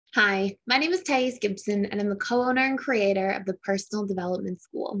Hi, my name is Gibson, and I'm the co-owner and creator of the Personal Development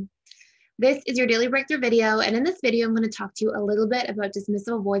School. This is your daily breakthrough video, and in this video, I'm going to talk to you a little bit about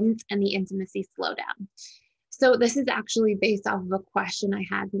dismissive avoidance and the intimacy slowdown. So this is actually based off of a question I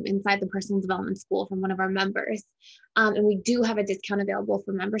had from inside the Personal Development School from one of our members. And we do have a discount available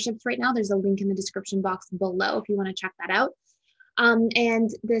for memberships right now. There's a link in the description box below if you want to check that out. And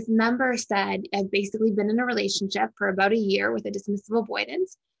this member said, I've basically been in a relationship for about a year with a dismissive avoidant.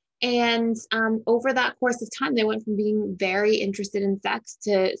 And over that course of time, they went from being very interested in sex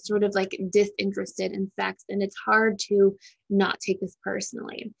to sort of like disinterested in sex. And it's hard to not take this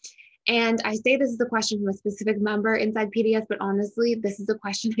personally. And I say this is a question from a specific member inside PDS, but honestly, this is a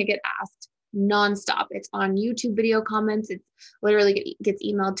question I get asked nonstop. It's on YouTube video comments. It's literally gets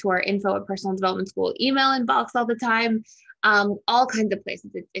emailed to our info at Personal Development School email inbox all the time. All kinds of places.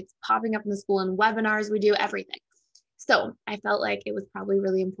 It's popping up in the school and webinars we do, everything. So I felt like it was probably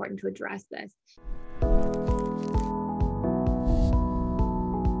really important to address this.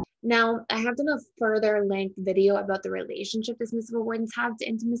 Now, I have done a further length video about the relationship dismissive avoidants have to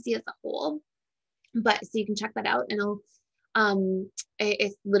intimacy as a whole, but so you can check that out, and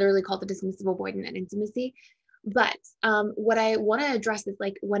it's literally called the dismissive avoidant and intimacy. But what I want to address is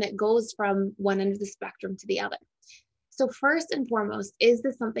like when it goes from one end of the spectrum to the other. So first and foremost, is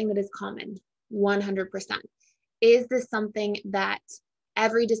this something that is common? 100%. Is this something that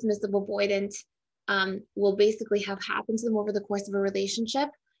every dismissive avoidant will basically have happen to them over the course of a relationship?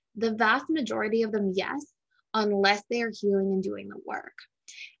 The vast majority of them, yes, unless they are healing and doing the work.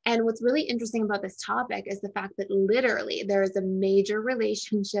 And what's really interesting about this topic is the fact that literally there is a major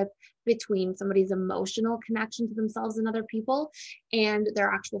relationship between somebody's emotional connection to themselves and other people and their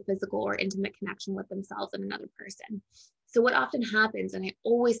actual physical or intimate connection with themselves and another person. So what often happens, and I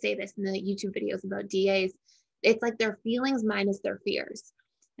always say this in the YouTube videos about DAs, it's like their feelings minus their fears.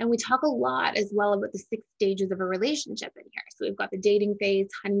 And we talk a lot as well about the 6 stages of a relationship in here. So we've got the dating phase,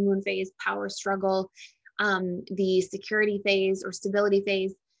 honeymoon phase, power struggle, the security phase or stability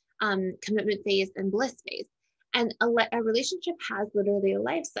phase, commitment phase, and bliss phase. And a relationship has literally a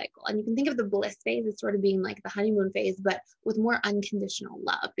life cycle. And you can think of the bliss phase as sort of being like the honeymoon phase, but with more unconditional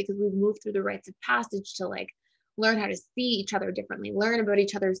love, because we've moved through the rites of passage to like learn how to see each other differently, learn about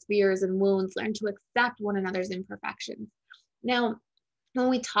each other's fears and wounds, learn to accept one another's imperfections. Now, when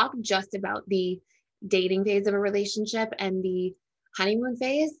we talk just about the dating phase of a relationship and the honeymoon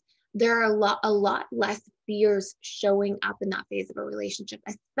phase, there are a lot less fears showing up in that phase of a relationship,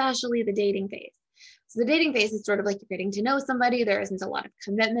 especially the dating phase. So the dating phase is sort of like you're getting to know somebody. There isn't a lot of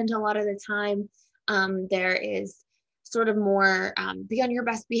commitment a lot of the time. There is sort of more be on your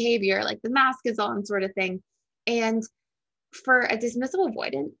best behavior, like the mask is on sort of thing. And for a dismissive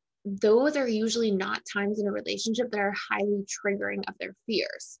avoidant, those are usually not times in a relationship that are highly triggering of their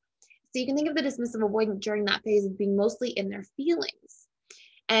fears. So you can think of the dismissive avoidant during that phase as being mostly in their feelings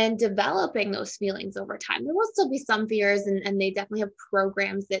and developing those feelings over time. There will still be some fears, and they definitely have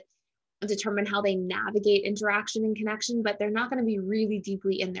programs that determine how they navigate interaction and connection, but they're not going to be really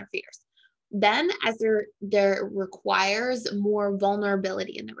deeply in their fears. Then as there requires more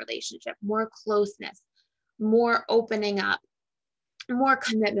vulnerability in the relationship, more closeness, more opening up, more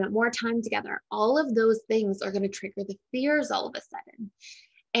commitment, more time together, all of those things are going to trigger the fears all of a sudden.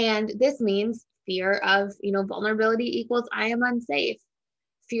 And this means fear of, vulnerability equals I am unsafe.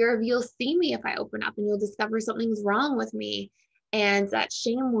 Fear of you'll see me if I open up and you'll discover something's wrong with me. And that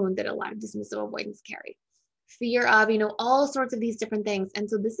shame wound that a lot of dismissive avoidants carry. Fear of, all sorts of these different things. And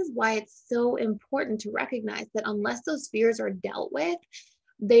so this is why it's so important to recognize that unless those fears are dealt with,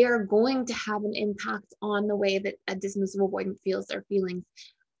 they are going to have an impact on the way that a dismissive avoidant feels their feelings.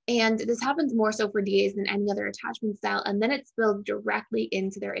 And this happens more so for DAs than any other attachment style. And then it spills directly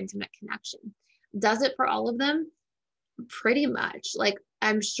into their intimate connection. Does it for all of them? Pretty much. Like,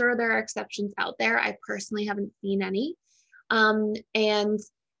 I'm sure there are exceptions out there. I personally haven't seen any. And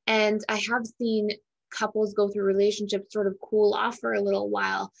I have seen couples go through relationships, sort of cool off for a little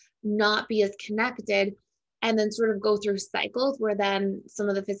while, not be as connected, and then sort of go through cycles where then some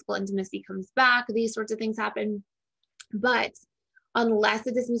of the physical intimacy comes back. These sorts of things happen. But unless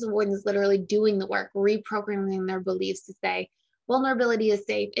the dismissive avoidant is literally doing the work, reprogramming their beliefs to say, vulnerability is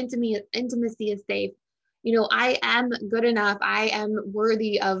safe, intimacy is safe, I am good enough, I am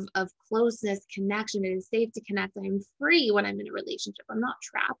worthy of closeness, connection, it is safe to connect, I am free when I'm in a relationship, I'm not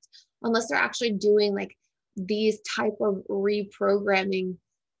trapped, unless they're actually doing like these type of reprogramming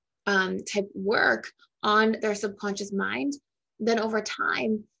type work on their subconscious mind, then over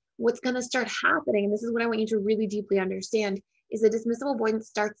time, what's going to start happening, and this is what I want you to really deeply understand, is the dismissive avoidance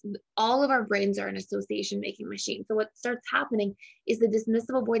starts, all of our brains are an association making machine. So what starts happening is the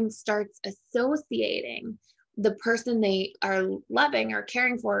dismissive avoidance starts associating the person they are loving or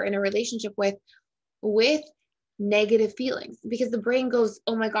caring for in a relationship with negative feelings, because the brain goes,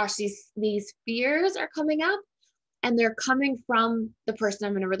 oh my gosh, these fears are coming up, and they're coming from the person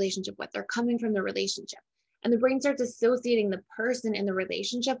I'm in a relationship with. They're coming from the relationship. And the brain starts associating the person in the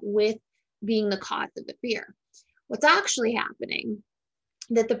relationship with being the cause of the fear. What's actually happening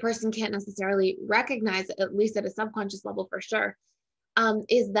that the person can't necessarily recognize, at least at a subconscious level for sure,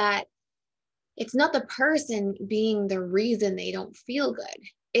 is that it's not the person being the reason they don't feel good.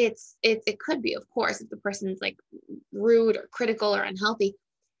 It could be, of course, if the person's like rude or critical or unhealthy,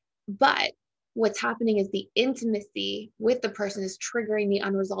 but what's happening is the intimacy with the person is triggering the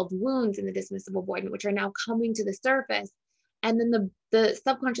unresolved wounds in the dismissive avoidant, which are now coming to the surface. And then the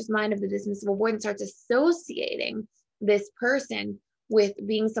subconscious mind of the dismissive avoidant starts associating this person with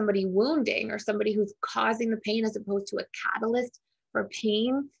being somebody wounding or somebody who's causing the pain, as opposed to a catalyst for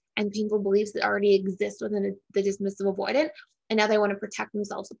pain and painful beliefs that already exist within the dismissive avoidant. And now they want to protect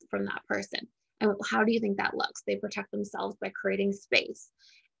themselves from that person. And how do you think that looks? They protect themselves by creating space.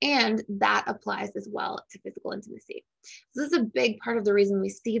 And that applies as well to physical intimacy. So this is a big part of the reason we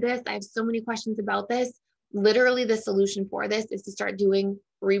see this. I have so many questions about this. Literally, the solution for this is to start doing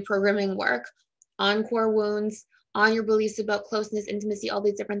reprogramming work on core wounds, on your beliefs about closeness, intimacy, all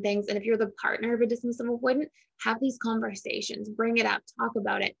these different things. And if you're the partner of a dismissive avoidant, have these conversations, bring it up, talk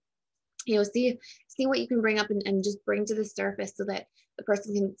about it. See what you can bring up and just bring to the surface so that the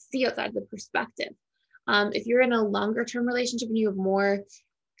person can see outside the perspective. If you're in a longer term relationship and you have more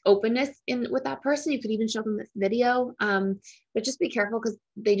openness with that person, you could even show them this video, but just be careful, because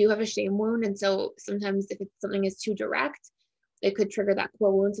they do have a shame wound. And so sometimes if something is too direct, it could trigger that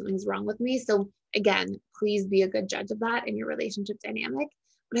core wound, something's wrong with me. So again, please be a good judge of that in your relationship dynamic.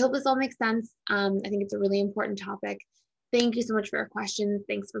 But I hope this all makes sense. I think it's a really important topic. Thank you so much for your questions.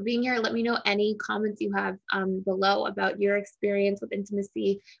 Thanks for being here. Let me know any comments you have below about your experience with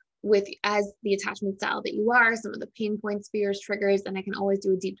intimacy, with as the attachment style that you are, some of the pain points, fears, triggers, and I can always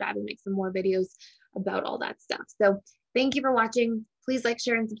do a deep dive and make some more videos about all that stuff. So thank you for watching. Please like,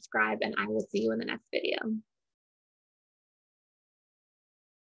 share, and subscribe, and I will see you in the next video.